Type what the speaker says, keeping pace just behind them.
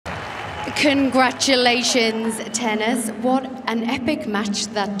Congratulations, Tennys. What an epic match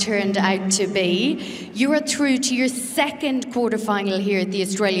that turned out to be. You are through to your second quarter-final here at the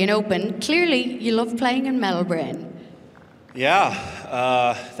Australian Open. Clearly, you love playing in Melbourne.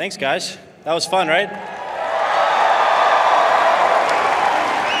 Yeah, thanks, guys. That was fun, right?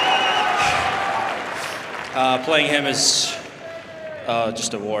 Playing him is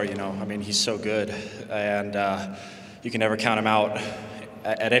just a war, you know. I mean, he's so good, and you can never count him out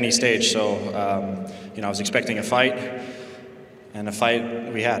at any stage. So, you know, I was expecting a fight, and a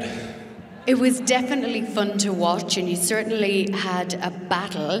fight we had. It was definitely fun to watch, and you certainly had a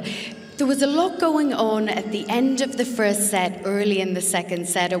battle. There was a lot going on at the end of the first set, early in the second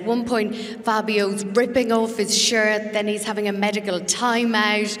set. At one point, Fabio's ripping off his shirt, then he's having a medical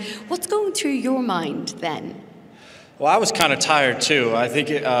timeout. What's going through your mind then? Well, I was kind of tired too. I think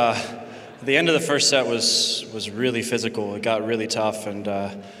the end of the first set was really physical. It got really tough, and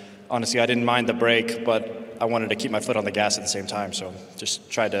honestly, I didn't mind the break, but I wanted to keep my foot on the gas at the same time, so just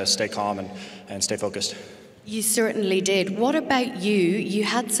tried to stay calm and stay focused. You certainly did. What about you? You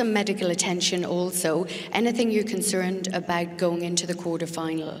had some medical attention also. Anything you're concerned about going into the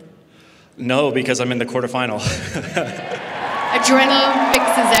quarterfinal? No, because I'm in the quarterfinal. Adrenaline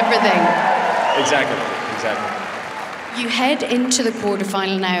fixes everything. Exactly. You head into the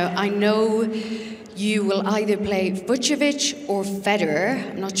quarterfinal now. I know you will either play Vucevic or Federer.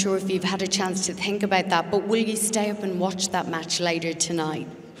 I'm not sure if you've had a chance to think about that, but will you stay up and watch that match later tonight?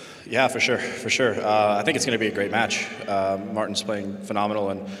 Yeah, for sure. I think it's going to be a great match. Martin's playing phenomenal,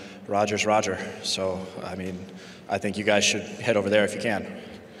 and Roger's Roger. So, I mean, I think you guys should head over there if you can.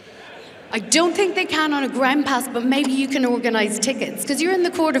 I don't think they can on a ground pass, but maybe you can organise tickets, because you're in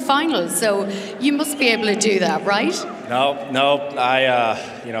the quarterfinals, so you must be able to do that, right? No,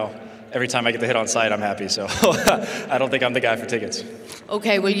 you know, every time I get the hit on site, I'm happy, so I don't think I'm the guy for tickets.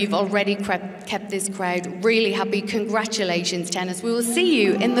 Okay, well, you've already kept this crowd really happy. Congratulations, Tennys. We will see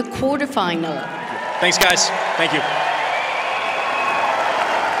you in the quarterfinal. Thanks, guys. Thank you.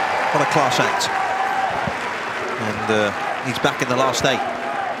 What a class act. And he's back in the last eight.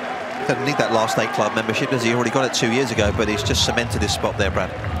 Doesn't need that last eight club membership, does he? He already got it 2 years ago, but he's just cemented his spot there,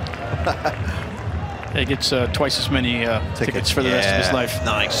 Brad. He gets twice as many tickets for the rest of his life.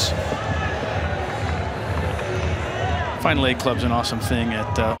 Nice. Final eight club's an awesome thing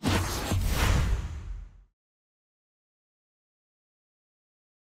at